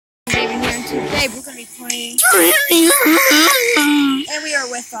Today we're gonna be playing, and we are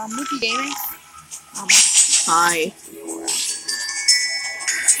with Mookie Gaming. Hi.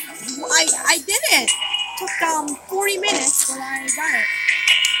 I did it. Took 40 minutes, but I got it.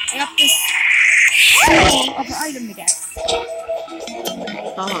 I got this other item to get.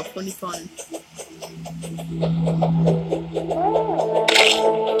 Haha, funny fun.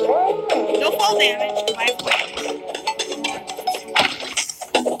 No fall damage. I have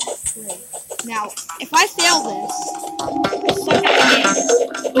Now, if I fail this, suck at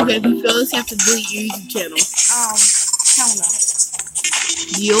the game. Okay, if you fail this, you have to delete your YouTube channel. Hell no.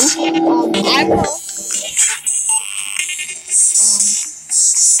 Deal? I will.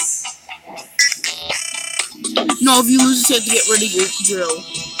 No, if you lose, you have to get rid of your drill.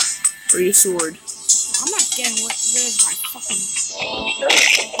 Or your sword. I'm not getting rid of my fucking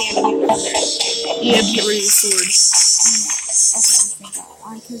You have to get rid of your sword.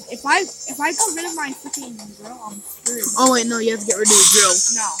 Because if I got rid of my freaking drill, I'm screwed. Oh wait, no, you have to get rid of your drill.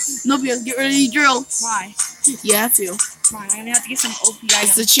 No. Nope, you have to get rid of your drill. Why? You have to. Fine, I'm gonna have to get some OP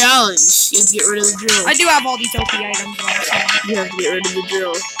items. It's a challenge. You have to get rid of the drill. I do have all these OP items though, so. You have to get rid of the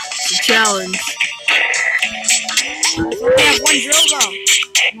drill. It's a challenge. I have one drill though.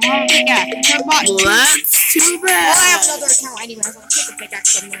 Yeah, well, that's too bad. Well, I have another account anyway, so I'll take a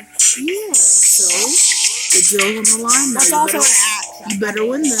pickaxe from there. Yeah, so the drill's on the line now. That's also an axe. You better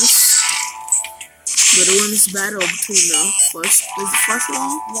win this. You better win this battle between the flesh. Is it flesh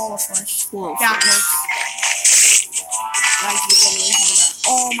wall? Wall of flesh. Wall of that flesh. works.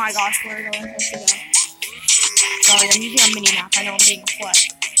 Oh my gosh, where are we going? Sorry, I'm using a mini map. I know I'm being a flesh.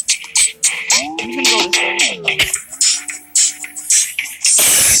 I'm just gonna go this way.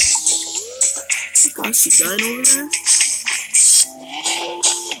 Oh gosh, she's dying over there.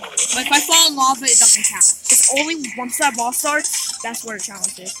 But if I fall in lava, it doesn't count. It's only once that boss starts, that's where the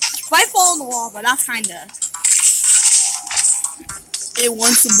challenge is. If I fall in the lava, that's kinda...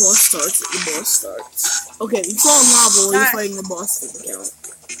 Once the boss starts, the boss starts. Okay, if you fall in lava when you're fighting the boss, it doesn't count.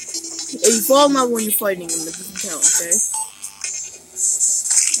 If you fall in lava when you're fighting him, it doesn't count, okay?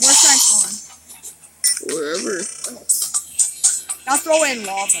 Where should I fall in? Wherever. I'll throw it in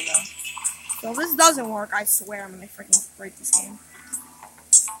lava, though. So if this doesn't work, I swear I'm gonna freaking break this game.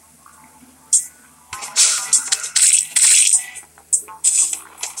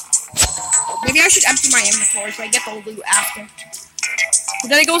 Maybe I should empty my inventory so I get the loot after. But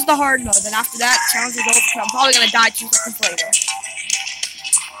then it goes to hard mode, then after that, challenge is over, I'm probably gonna die 2 seconds later.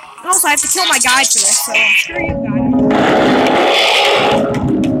 And also, I have to kill my guide for this, so I'm sure you got it.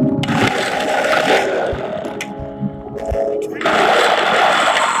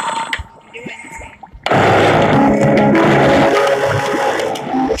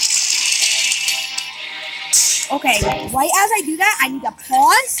 Okay, right as I do that, I need to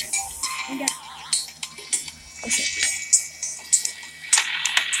pause and get... Okay.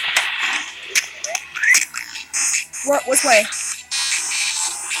 Which way?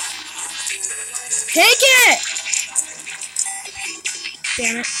 Take it!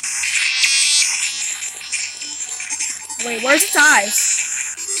 Damn it. Wait, where's the eyes?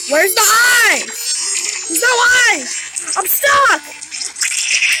 Where's the eyes? There's no eyes! I'm stuck!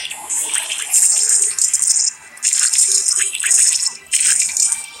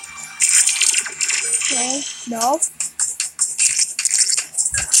 Okay, no.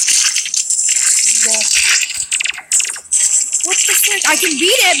 Whoa. What the frick? I can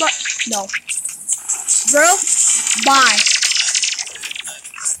beat it, but no. Bro, bye.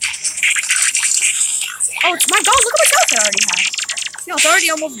 Oh, it's my god, look how much health I already have. Yo, it's already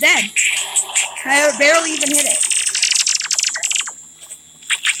almost dead. I barely even hit it.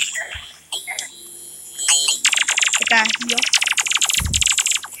 Get that heal.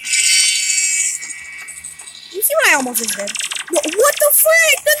 You see what I almost just did? What the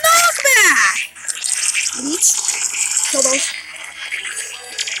frick? The knockback! Leech? Kill those.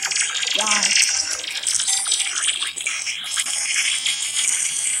 Wow.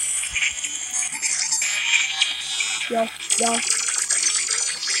 Yo.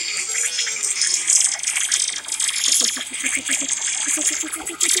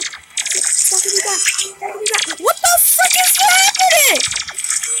 What the frick is happening?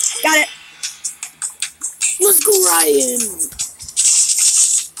 Got it. Let's go, Ryan.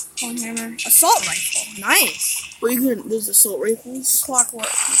 One hammer. Assault rifle. Nice. Well, you can. There's assault rifles.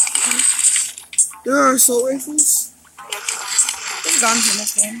 Clockwork. There are assault rifles. There's guns in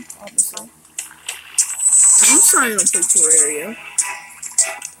this game, obviously. I'm sorry I don't play Terraria.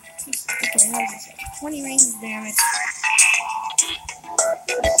 Okay, how is this? 20 range damage.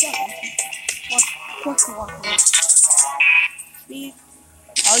 Quick. Speed.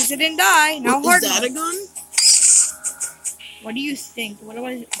 At least it didn't die. Now hard Is that a mode. gun? What do you think? What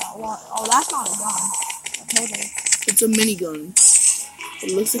is oh, that's not a gun. Totally. It's a minigun.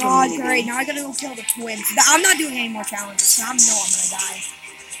 It looks like a God, minigun. great. Now I gotta go kill the twins. I'm not doing any more challenges. So I know I'm gonna die.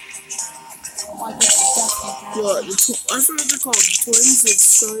 Oh, I guess it's definitely What? I forgot they're called twins. It's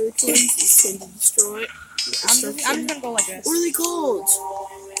Destroyer twins. It's Send to Destroy. I'm just gonna go like this. What are they called?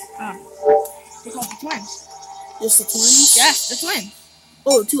 They're called the twins. Just the twins? Yes, the twins.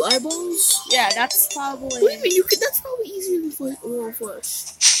 Oh, 2 eyeballs? Yeah, that's probably. What do you mean? That's probably easier than Royal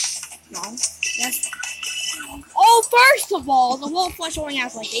Flush. No. Yes. Oh, first of all, the Wolf Flush only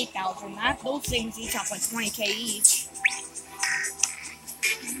has like 8,000. Those things each have like 20k each.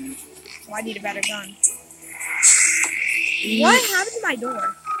 So I need a better gun. What happened to my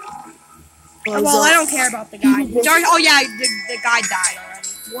door? Oh, well, I don't care about the guy. Oh yeah, the guy died already.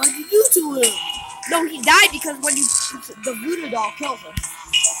 What did you do to him? No, he died because when the voodoo doll kills him.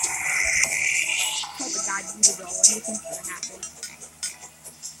 Kill the guy voodoo doll. What do you think's gonna happen?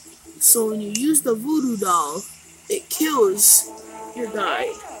 So when you use the voodoo doll, it kills your guy.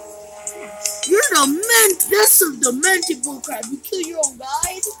 You're demented. That's some demented bullcrap. You kill your own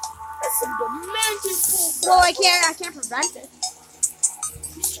guys? That's some demented bullcrap. Well, I can't prevent it.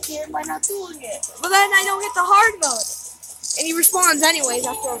 You're scared by not doing it. But then I don't get the hard mode. And he respawns anyways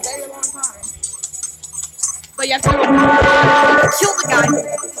after a very long time. But you have to kill the guy every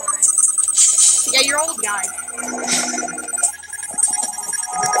time to get your old guy.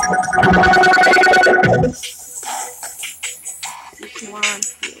 Come on.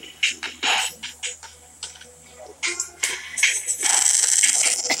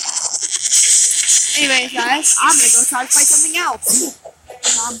 Anyways, guys, I'm gonna go try to fight something else.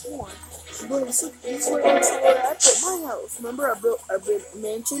 I'm bored. Bro, this is where I put my house. Remember I built a big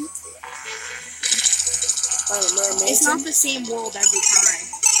mansion? It's not the same world every time.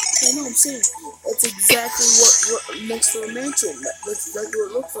 I know, I'm saying. That's exactly what next to a mansion. That's exactly what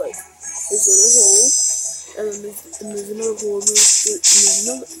it looks like. There's a little hole, and then there's another hole, and there's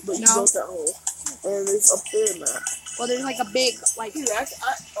another, but you built that hole. And there's up there, Matt. Well, there's like a big, like... Dude, I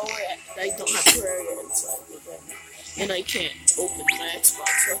don't have Terraria inside with them. And I can't open my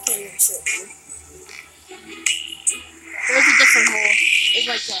Xbox, so I can't even show you. There's a different hole. It's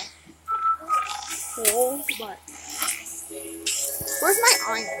like a hole, but... Where's my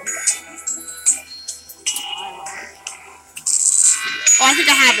iron? Oh, I think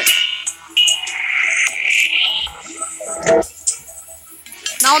I have it.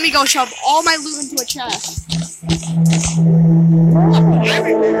 Now let me go shove all my loot into a chest.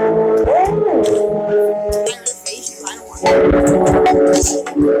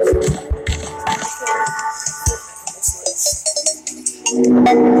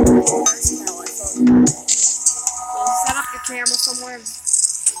 Set up your camera somewhere. No,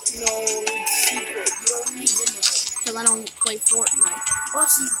 it's secret. You don't need to know. Because I don't play Fortnite. Oh,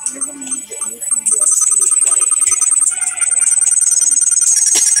 see, you're gonna need it if you watch me play.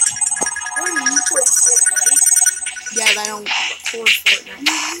 Oh, you play Fortnite? Yeah, I don't record Fortnite.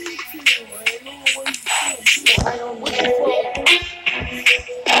 I don't want to play. Yeah, you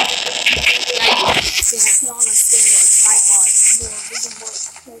can't put on a stand or a tripod. No, it doesn't work.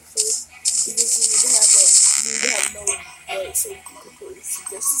 Because you just need to have no light so you can completely see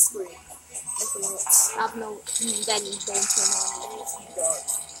just the screen. Nothing else. I have no, then you don't turn on it. It's dark.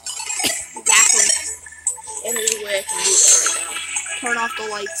 Exactly. And there's a way I can do that right now. Turn off the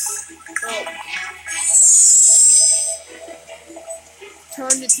lights. Oh.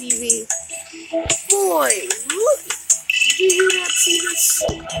 Turn the TV. Boy, look! Did you not see this?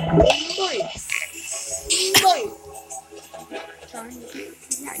 Boy! Turn the TV.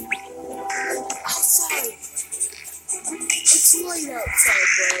 Outside! It's light outside,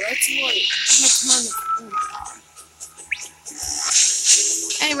 bro. That's light. I'm gonna turn it.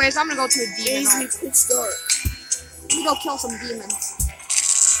 Anyways, I'm gonna go to a demon. It's dark. Let me go kill some demons.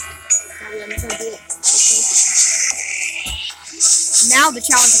 Oh, yeah, I'm gonna do it. Now the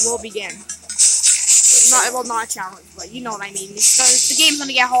challenge will begin. Well, not a challenge, but you know what I mean. The game's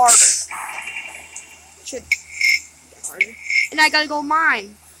gonna get harder. Should get harder. And I gotta go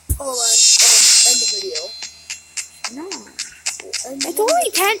mine. Hold on. End the video. No. It's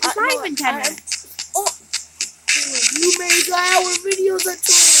only 10. It's not even 10 minutes. Oh! You made our videos at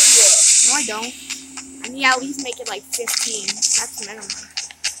Terraria. No, I don't. I need to at least make it like 15. That's minimum.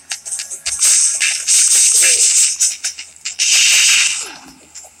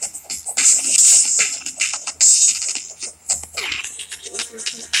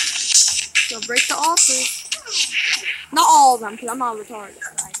 So break the altars. Not all of them, because I'm not retarded.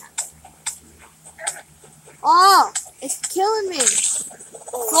 Oh, it's killing me.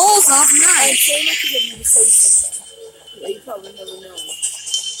 Souls of I'm night. saying that to get you to say something that you probably never know.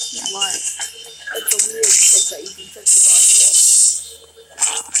 What? It's a weird trick that you can trick your body with.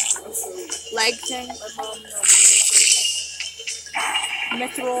 I'll show you. Leg thing? My mom knows me.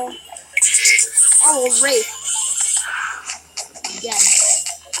 Mithril. Oh, Wraith. Dead.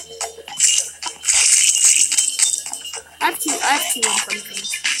 I have two in front of me.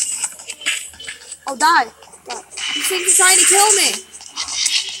 Oh, die. These things are trying to kill me.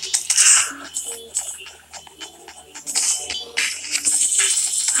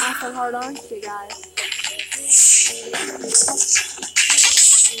 Not so hard on you guys.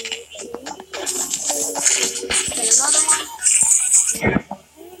 Get another one.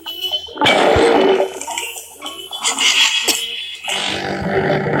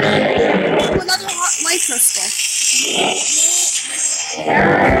 Oh, another life crystal.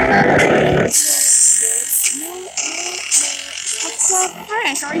 What's the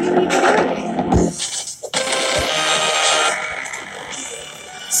prank? Are you even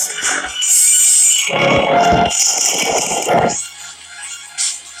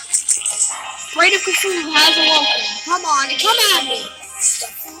Braid of Cthulhu has awoken. Come on, come at me.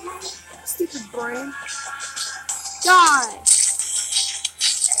 Stupid brain. Die.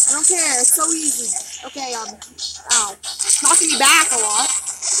 I don't care, it's so easy. Okay, ow. Knocking me back a lot.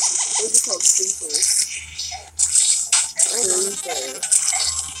 Those are called sleepers.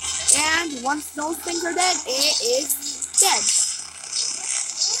 And once those things are dead, it is dead.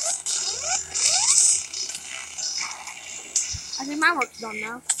 I think my work's done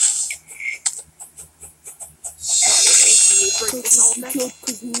now.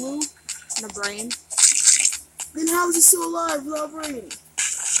 Cthulhu And a brain. Then how is he still alive without brain?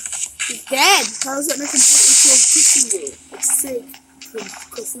 He's dead. How is that not completely killed Cthulhu? It's sick.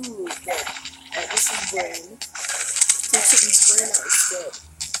 Cthulhu is dead. This is brain. Take something's brain out instead.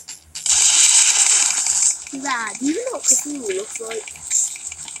 Too bad. Do you know what Cthulhu looks like?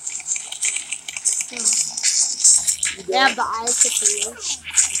 They have the eye of Cthulhu.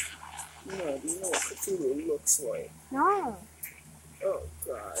 No, do you know what Cthulhu looks like? No. Oh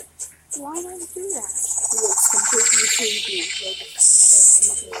god. Why would I do that? He looks completely creepy. Like,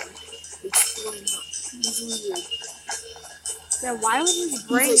 explain how. He's weird. Yeah, why would his He's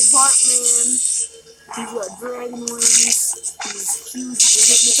brain? like Part-Man. He's got dragon wings. He's huge. He's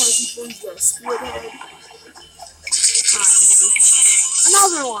hypnotizing things. He's got a squid head.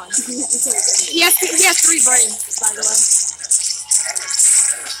 Another one. He can hypnotize anything. He has 3 brains, by the way.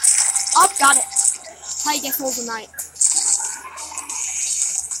 Oh, got it. How you get souls a night.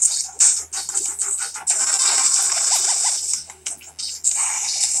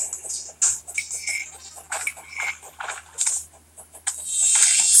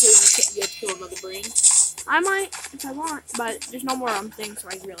 So you have to kill another brain? I might, if I want, but there's no more things, so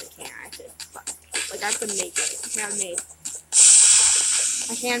I really can't actually. But, like, I have to make it.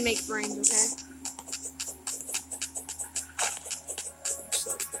 I can make brains, okay?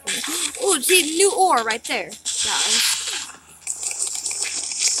 Oh, see, new ore right there, guys.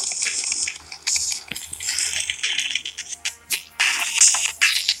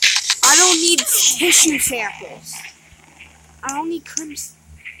 I don't need tissue samples. I don't need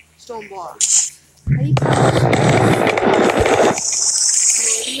crimstone blocks. I need crimstone.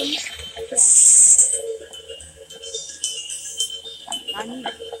 I need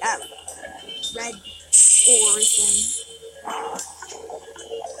that red ore thing.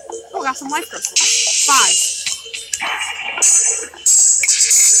 Oh, got some life crystals. 5.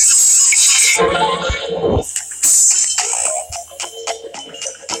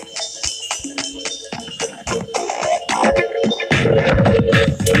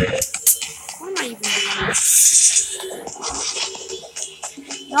 What am I even doing?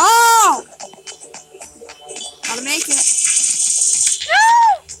 No! Gotta make it. No!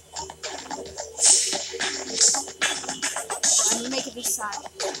 I'm gonna make it this side.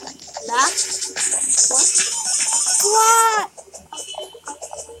 Back? What? What?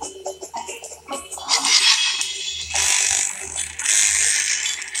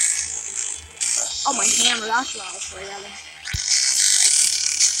 Oh, my hammer, that's what I was afraid of.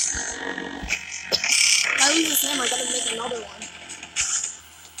 If I lose this hammer, I gotta make another one.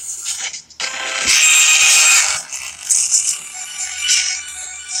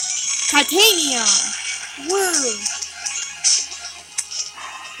 Titanium! Woo!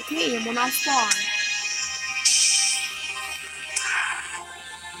 Titanium will not spawn.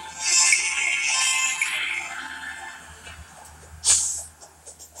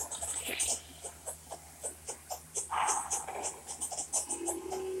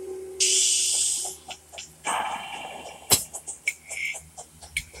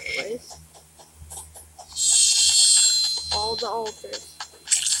 place. All the altars.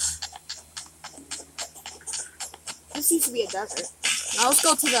 This seems to be a desert. Now let's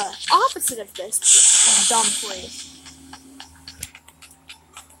go to the opposite of this dumb place.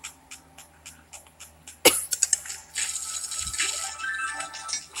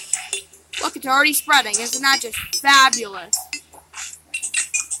 Look, it's already spreading. Isn't that just fabulous?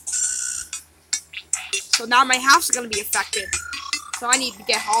 So now my house is going to be affected. So I need to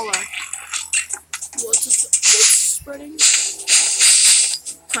get hollow. What's spreading?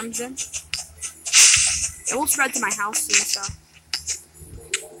 Crimson. It will spread to my house soon, so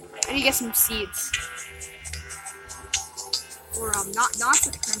I need to get some seeds. Or not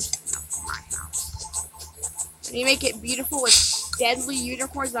for the crimson, no, for my house. I need to make it beautiful with deadly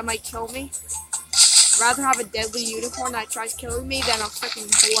unicorns that might kill me. I'd rather have a deadly unicorn that tries killing me than a freaking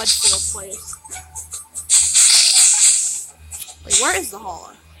blood-filled place. Wait, where is the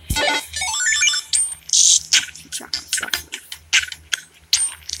hollow? Check my stuff.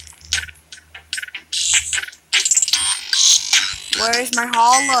 Where is my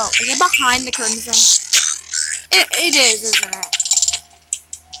hollow? Is it behind the crimson? It is, isn't it?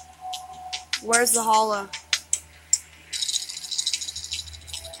 Where's the hollow?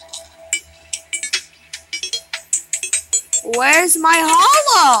 Where's my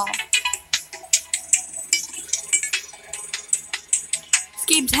hollow? This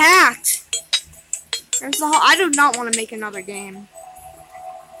game's hacked. Where's the hollow? I do not want to make another game.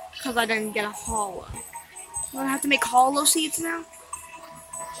 Because I didn't get a hollow. Do I have to make hollow seeds now?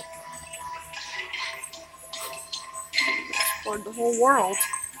 Explored the whole world.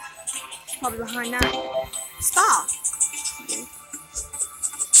 It's probably behind that. Stop. Okay.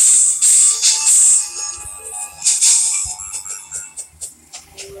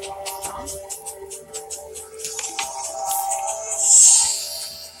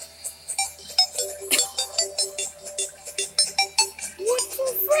 What the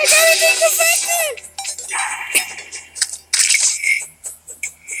frick? Everything's affected!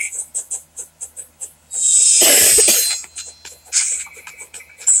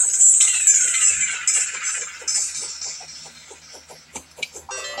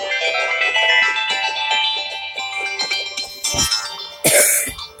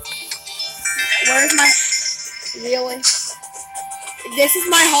 Where's my... Really? This is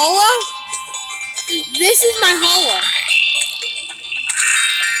my hollow? This is my hollow.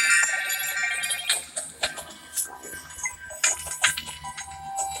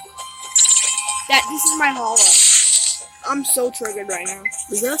 This is my hollow. I'm so triggered right now.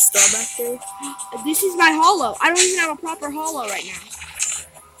 Is there a star back there? This is my hollow. I don't even have a proper hollow right now.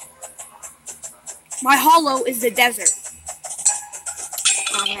 My hollow is the desert.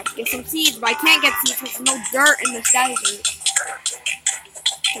 I'm gonna have to get some seeds, but I can't get seeds because there's no dirt in this desert.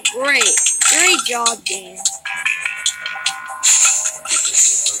 Great job, game.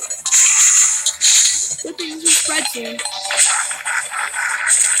 Good thing this will spread soon.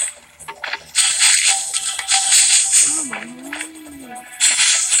 Oh my God.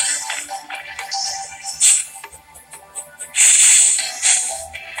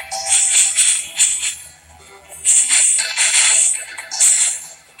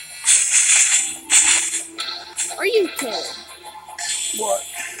 Are you kidding? What?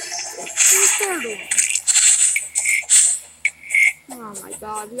 Who's turtle? Oh my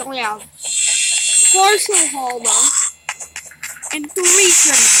God, we only have partial hollow and 3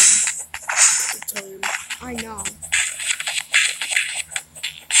 crimson. I know.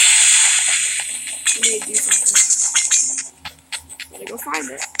 I need to do something. Gotta go find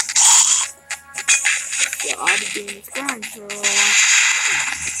it. Yeah, I'll be doing this grind for a little while.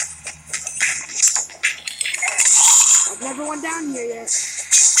 I've never went down here yet.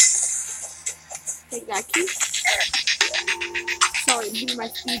 Take that key. Sorry, I'm doing my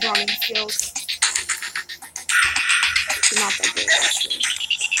speedrunning skills. They're not that good, actually.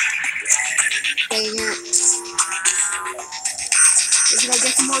 Dang it. Did I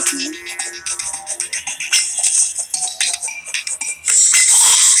get some more keys?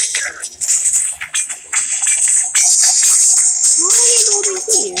 How do I get golden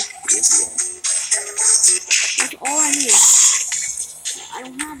keys? That's all I need. I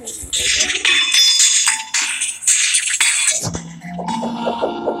don't have any.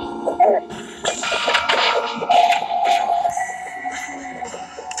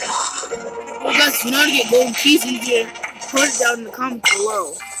 Well, guys, if you know how to get golden keys, you can put it down in the comments below.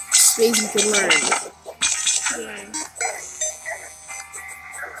 Ways you can learn. Yeah.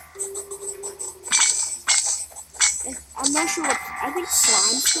 I'm not sure what. I think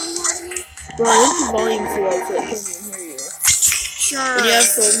slime's going on here. Bro, I think the volume's low, so I can't even hear you. Sure. When you have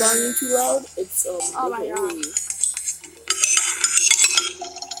phone volume too loud, it's Oh my god.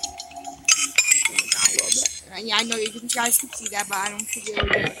 Yeah, I know you guys can see that, but I don't think it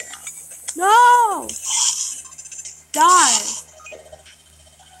would get it. No! Die!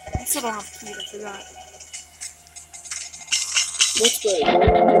 I still don't have keys, I forgot. What's good?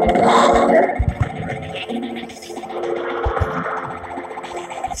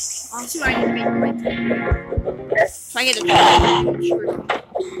 I'll see what I can make my team. So I get a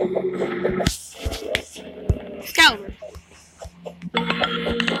Excalibur.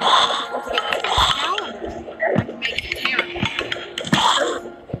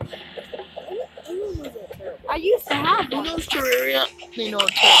 I used to have one. Who knows Terraria? They know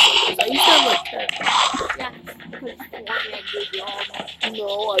Terraria. I used to have like 10. Yeah,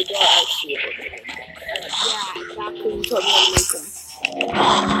 No, I got actually a bunch of them. yeah, exactly. You told me how to make them.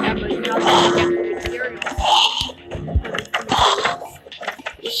 Yeah, but you know, get the material.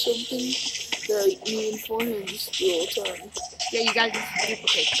 It's something that me and Forehan just do all the time. Yeah, you guys just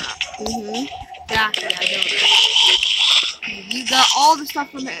duplicate crap. Mm-hmm. Exactly, I know that. You got all the stuff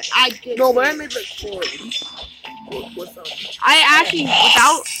from it. I did. No, but I made like 4 with them. I actually,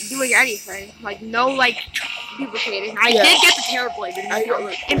 without doing anything, like no like duplicating, I did get the Terrablade. I got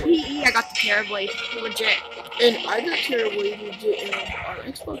like in PE, I got the Terrablade, legit. And I got Terraria legit on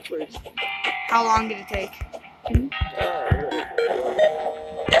Xbox version. How long did it take? Hmm? Wow,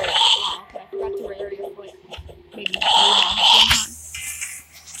 okay, I forgot Terraria, but maybe 3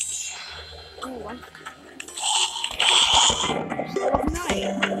 months one time. Oh, what? Night.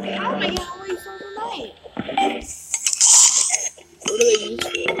 How am I getting all these songs tonight? What do they use for?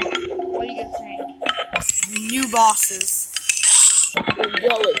 What are you gonna say? New bosses. We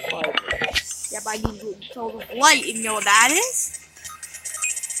got like 5. Yeah, but I need souls of light. You know what that is?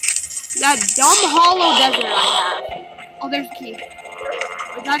 That dumb hollow desert I have. Oh, there's a key.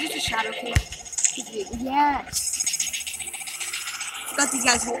 Is that just a shadow key? Yes. Got these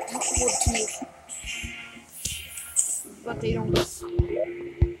guys hold keys. But they don't.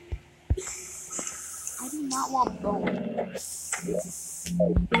 I do not want bone.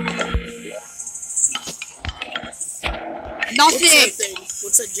 Nothing.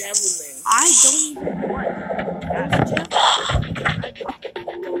 What's a javelin thing? I don't even know what. That's a javelin.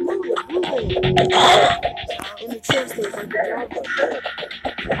 In the chest, there's like a javelin.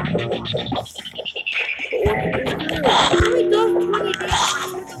 How many does 20 damage?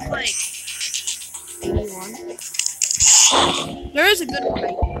 Like 81. There is a good one I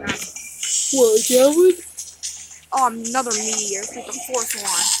can grab. What, a javelin? Oh, another meteor. It's like the 4th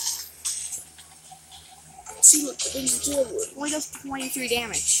one. See, look, there's a javelin. Only does 23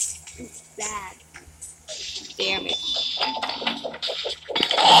 damage. It's bad. Damn it.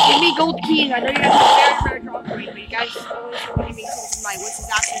 Give me gold keys. I know you guys are very, very drunk for me, but you guys always give me something light, which is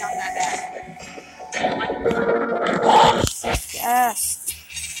actually not that bad. Yes.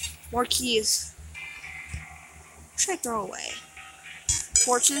 More keys. What should I throw away?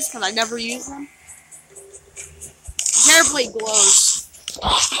 Torches, because I never use them. Terrablade glows.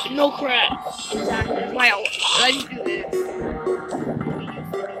 No crap. Exactly. Why? I just do this.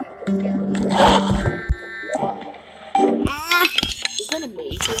 Is that a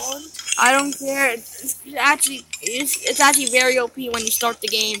major one? I don't care. It's actually very OP when you start the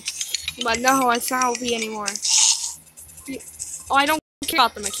game. But no, it's not OP anymore. Oh, I don't care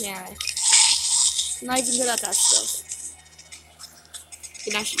about the mechanic. I'm not even good at that stuff. It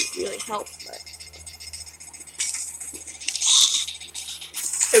can actually really help, but.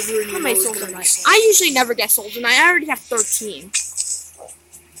 How many souls a night? I usually never get souls a night. I already have 13.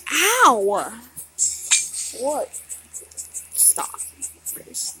 Ow! What? Stop.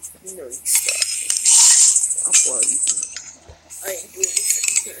 No, stop. Upload. I ain't doing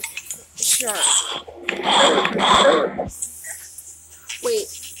this. Sure. Wait,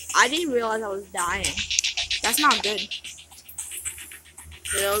 I didn't realize I was dying. That's not good.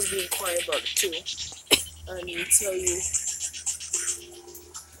 Yeah, I was being quiet about it too. I need to tell you.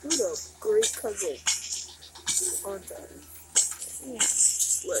 What a great cousin. On time. Yeah.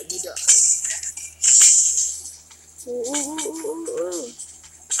 Let me die.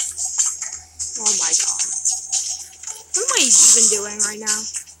 Oh my god. What am I even doing right now?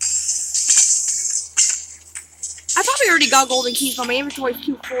 I probably already got golden keys, but my inventory's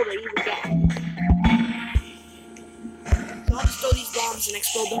too full to even get. So I'll just throw these bombs and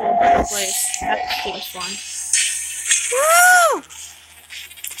explode the whole place. That seems fun. Woo!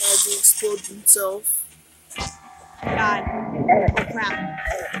 As he explodes himself. God. Oh crap.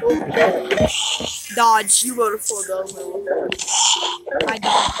 Dodge. You better fall down there. I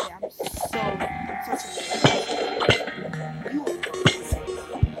dodged. Yeah, I'm such a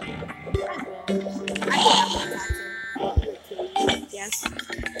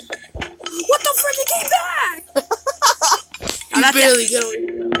that's barely going.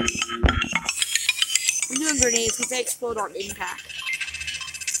 I'm doing grenades because they explode on impact.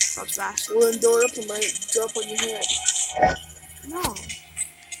 That's fast. Well, then door up and might drop on your head. No.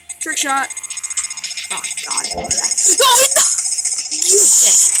 Trick shot. Oh god. Oh, you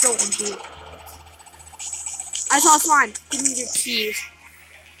just don't do it. I saw a slime. Give me your keys.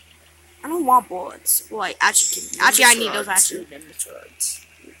 I don't want bullets. Well, like, actually, I need those actually. Yeah,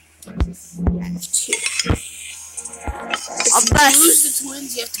 Two. If you lose the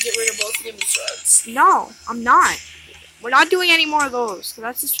twins, you have to get rid of both of them shards. No, I'm not. We're not doing any more of those, because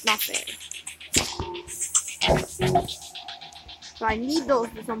that's just not fair. So I need those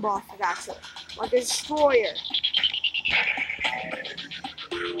for some bosses, actually. Like a destroyer.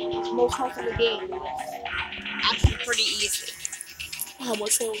 Most health in the game. Actually, pretty easy. How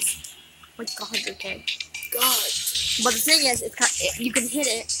much health? Like 100k. God. But the thing is, you can hit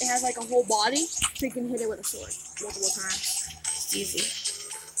it. It has like a whole body, so you can hit it with a sword multiple times. It's easy.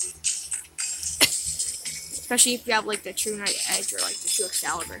 Especially if you have like the True Knight Edge or like the True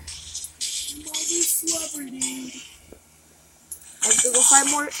Excalibur. Mother celebrity. I have to go find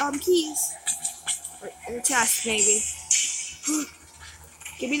more keys. Or in the chest, maybe.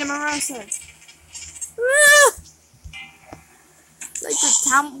 Give me the Marissa. Like the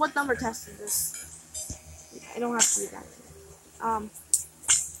town. What number test is this? I don't have to do that.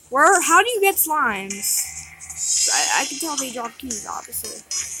 How do you get slimes? I can tell they drop keys, obviously.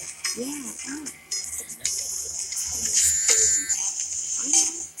 Yeah.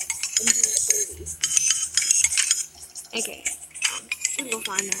 Okay. We can go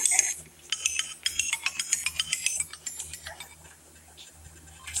find that.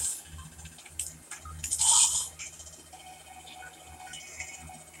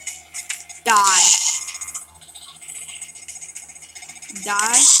 Die.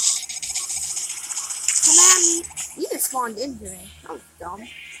 Die. Come at me. You just spawned into me. That was dumb.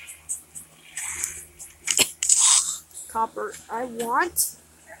 Copper. I want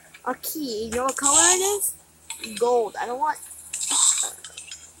a key. You know what color it is? Gold. I don't want...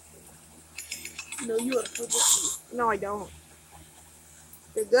 No, you want a purple key. No, I don't.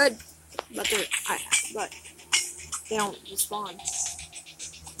 They're good, but they don't respawn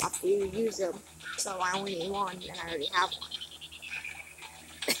after you use them. So I only need one, and I already have one.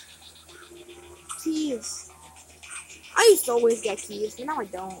 Keys. I used to always get keys, but now I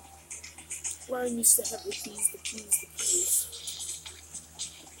don't. Ryan used to have the keys.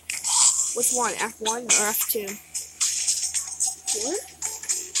 Which one? F1 or F2? What?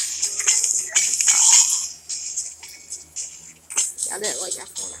 Yeah, I didn't like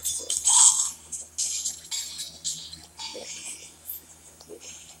F1, F2.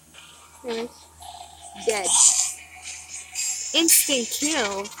 Anyways. Dead. Instant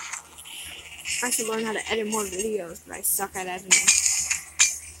kill. I should learn how to edit more videos, but I suck at editing.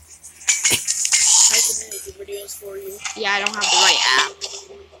 I can edit the videos for you. Yeah, I don't have the right app.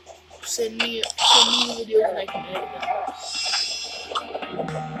 Send me the videos and I can edit them.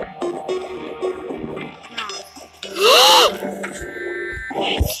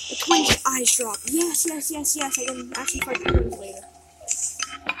 The twins' eyes drop. Yes. I can actually fight the twins later.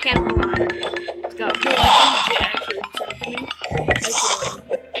 Can't hold on. Let's go. No,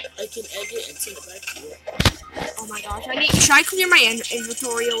 I can edit and send it back to you. Oh my gosh, should I clear my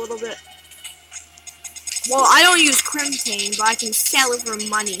inventory a little bit? Well, I don't use Crimtane, but I can sell it for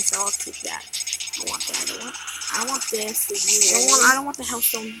money, so I'll keep that. I want that. I don't want this. I don't want the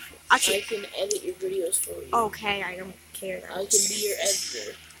Hellstone. Actually, I can edit your videos for you. Okay, I don't care. I can be your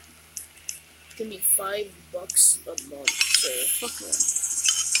editor. It can be $5 a month, so Fuck it.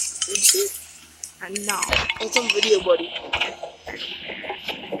 would you? No. What's on video, buddy?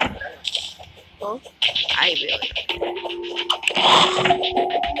 Huh? I really.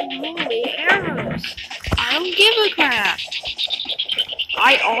 Holy arrows! I don't give a crap.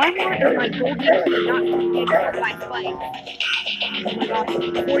 All I want is my golden key, not to get my fight. Oh my god,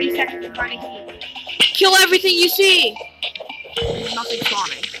 40 seconds to find a key. Kill everything you see! Nothing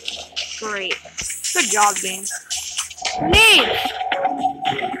spawning. Great. Good job, game. Grenades!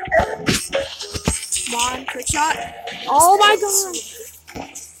 Come on, trick shot. Oh my god!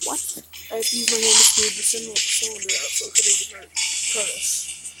 What? I have to use my name to smooth the cylinder out so it couldn't hurt us.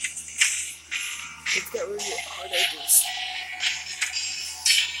 Let's get rid of your hard edges.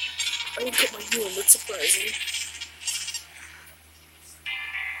 I didn't cut my heel, that's surprising.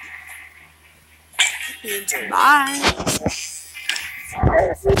 Bye. Okay,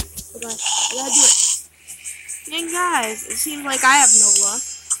 I gotta do it. And guys, it seems like I have no luck.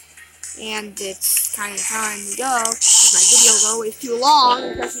 And it's kind of time to go, because my videos are always too long,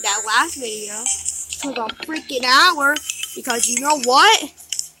 especially that last video. It took a freaking hour. Because you know what?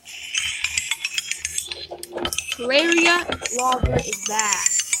 Terraria lava is bad.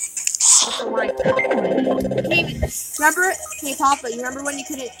 That's a line. Remember, hey Papa, you remember when you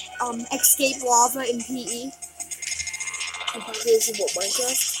couldn't escape lava in PE?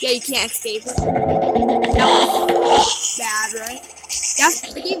 Minecraft? Yeah, you can't escape it. That was bad, right? That's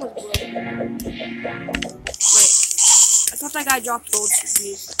the game was broken. Wait, I thought that guy dropped gold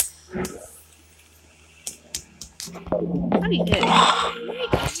CPs. How do you hit?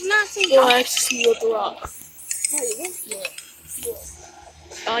 Nothing. Oh, I see you with the rock.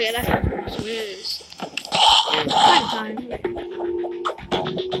 Oh yeah, that's what it is. Time.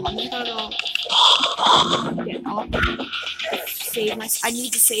 I'm just gonna go get up. Save my. I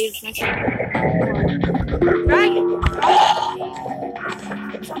need to save my. Dragon.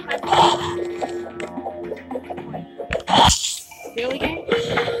 Really, game?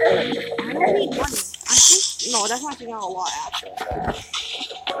 I don't need money. I think no, that's not taking out a lot actually.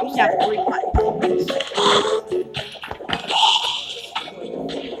 We just have 3 buttons.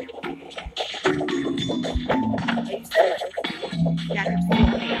 Yeah, that's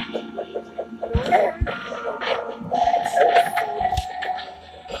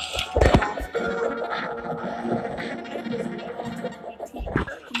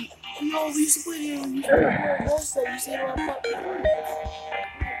No, we used to play the game.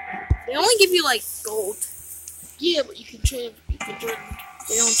 They only give you like gold. Yeah, but you can trade. You can turn.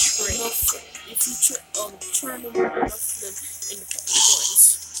 They don't trade. If you turn them enough of them into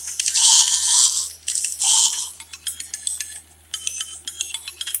coins.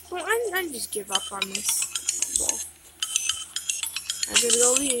 Well, I just give up on this. I'm gonna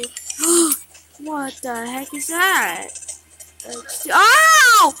go leave. What the heck is that?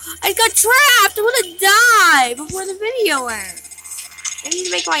 Oh! I got trapped! I'm gonna die before the video ends. I need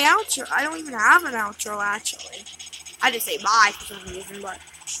to make my outro. I don't even have an outro, actually. I just say bye for some reason, but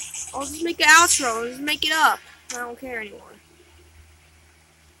I'll just make an outro. I'll just make it up. I don't care anymore.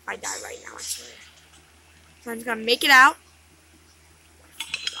 I die right now, I swear. So I'm just gonna make it out.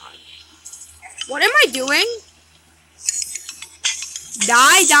 What am I doing?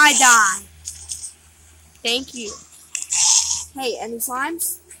 Die. Thank you. Hey, any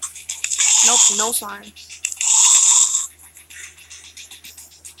slimes? Nope, no slimes.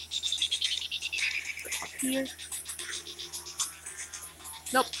 Up here.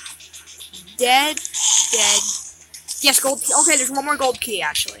 Nope. Dead. Yes, gold key. Okay, there's one more gold key,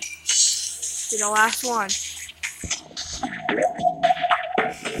 actually. Be the last one.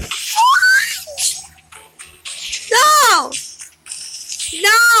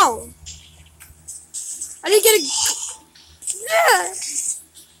 No! I didn't get a... Yeah!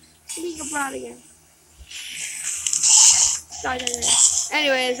 I didn't get brought again. Die.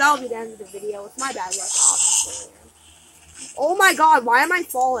 Anyways, that'll be the end of the video. It's my bad luck, obviously. Oh my god, why am I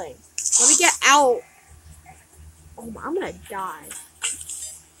falling? Let me get out. Oh my, I'm gonna die.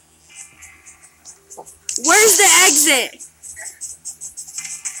 Oh, where's the exit?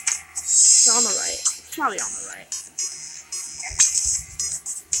 It's on the right. It's probably on the right.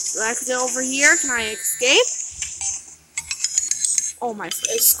 The exit over here. Can I escape? Oh my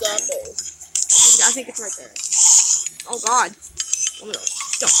friend. I think it's right there. Oh god. Don't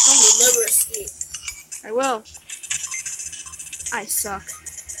never escape. I will. I suck.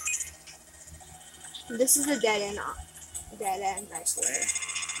 This is a dead end. I swear.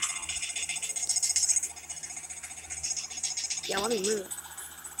 Yeah, let me move.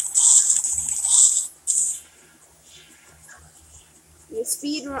 The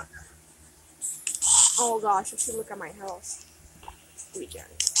speed run. Oh gosh, I should look at my health. Regen.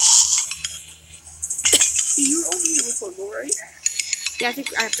 You're over here before, go right? Yeah, I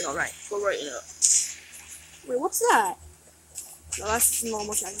think I have to go right. Go right now. Wait, what's that? No, that's just a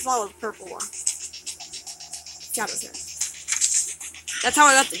normal check. It's all the purple one. Shadows here. That's how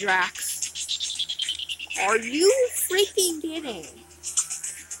I got the Drax. Are you freaking kidding?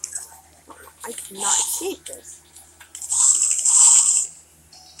 I cannot escape this.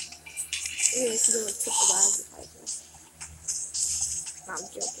 Maybe I should do like triple advertisement. No, I'm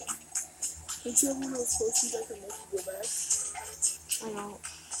joking. Don't you have one of those potions that can make you go back? I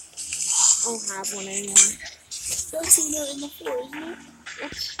don't have one anymore. That's in the floor, isn't it?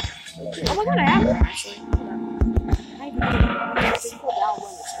 Oops. Oh my god, I have one actually. I just pulled out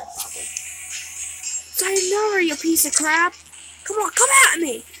one probably. Sayonara, you piece of crap. Come on, come at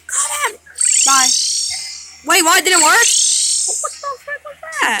me. Come at me. Bye. Wait, what? Did it work? What the frick was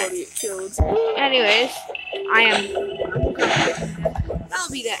that? Get killed. Anyways,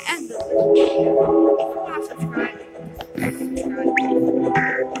 that'll be the end of this video. If you want to subscribe,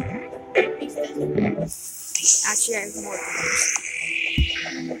 actually I have more.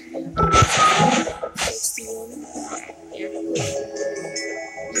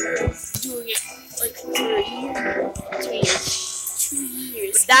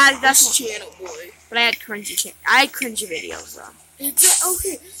 that's Which channel, boy? But I had cringy videos though.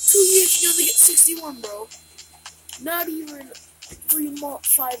 Okay, 2 years you only get 61, bro. Not even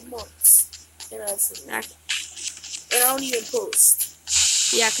 5 months. And I don't even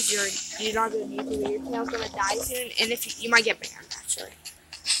post. Yeah, because you're not gonna need to. Your channel's gonna die soon, and if you might get banned actually.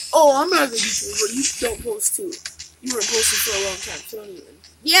 Oh, I'm not gonna YouTube, but you don't post too. You were posting for a long time, so don't even.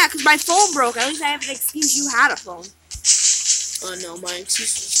 Yeah, because my phone broke. At least I have an excuse. You had a phone. No, my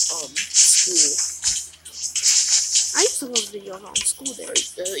excuse was school. I used to post videos on school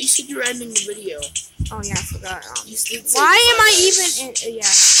days. You said you were ending the video. Oh yeah, I forgot. You did say why am I guys. even in? Yeah.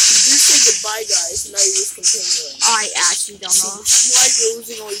 You did say goodbye, guys, and now you're just continuing. Oh, I actually don't know. This is why you're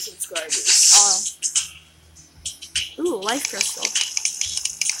losing all your subscribers. Oh. Ooh, life crystal.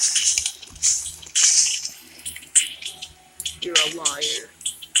 You're a liar.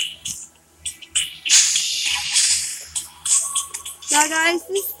 Now, guys,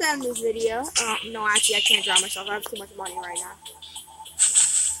 this is the end of this video. No, actually, I can't draw myself. I have too much money right now.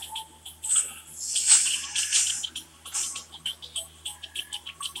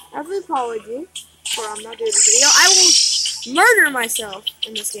 As an apology for not doing the video, I will murder myself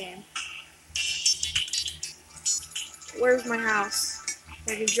in this game. Where's my house?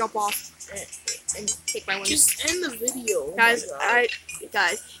 I can jump off and take my wings. Just end the video, guys.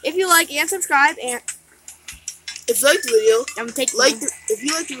 Guys, if you like and subscribe, and if you like the video, I'm gonna take if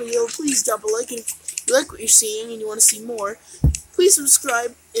you like the video, please drop a like. And if you like what you're seeing and you want to see more, please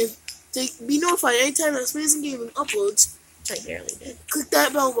subscribe and be notified anytime that Amazing Gaming uploads. I barely did. Click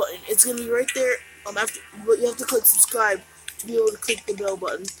that bell button. It's gonna be right there. But you have to click subscribe to be able to click the bell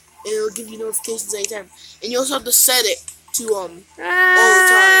button, and it'll give you notifications anytime. And you also have to set it to all the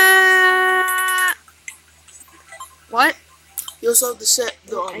time. What? You also have to set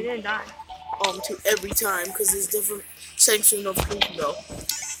the I didn't die. To every time, because there's different settings for the notification bell.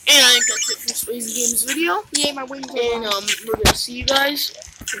 And I think that's it for Spazy Games video. Yay, my wings are And we're gonna see you guys.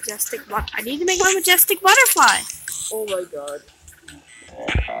 Majestic I need to make my majestic butterfly. Oh my god.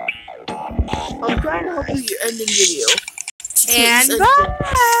 I'm trying to help you your ending video. And bye.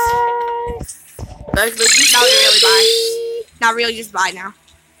 Not really, bye. Not really, just bye now.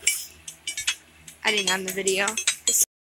 I didn't end the video.